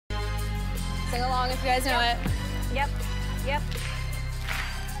Sing along if you guys know it. Yep. Yep.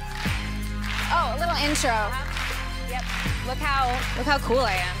 Oh, a little intro. Yep. Look how cool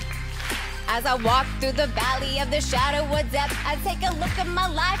I am. As I walk through the valley of the shadow of death, I take a look at my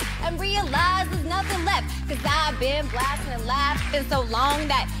life and realize there's nothing left. Cause I've been blasting and laughing so long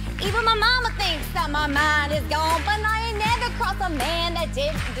that even my mama thinks that my mind is gone. But I ain't never crossed a man that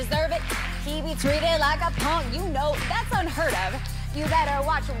didn't deserve it. He be treated like a punk, you know that's unheard of. You better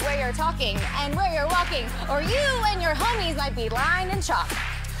watch where you're talking and where you're walking, or you and your homies might be lying in chalk.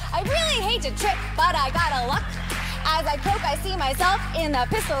 I really hate to trip, but I gotta luck. As I croak, I see myself in the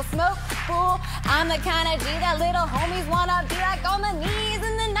pistol smoke. Fool, I'm the kind of G that little homies wanna be like, on the knees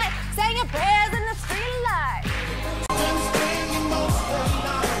in the night, saying prayers in the street light.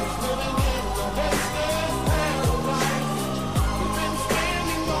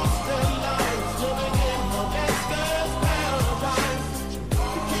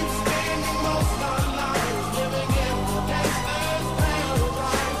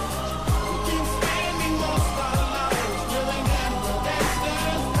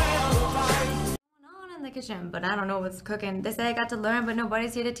 Kitchen, but I don't know what's cooking. They say I got to learn, but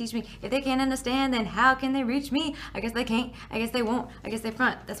nobody's here to teach me. If they can't understand, then how can they reach me? I guess they can't, I guess they won't, I guess they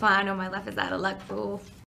front. That's why I know my life is out of luck, fool.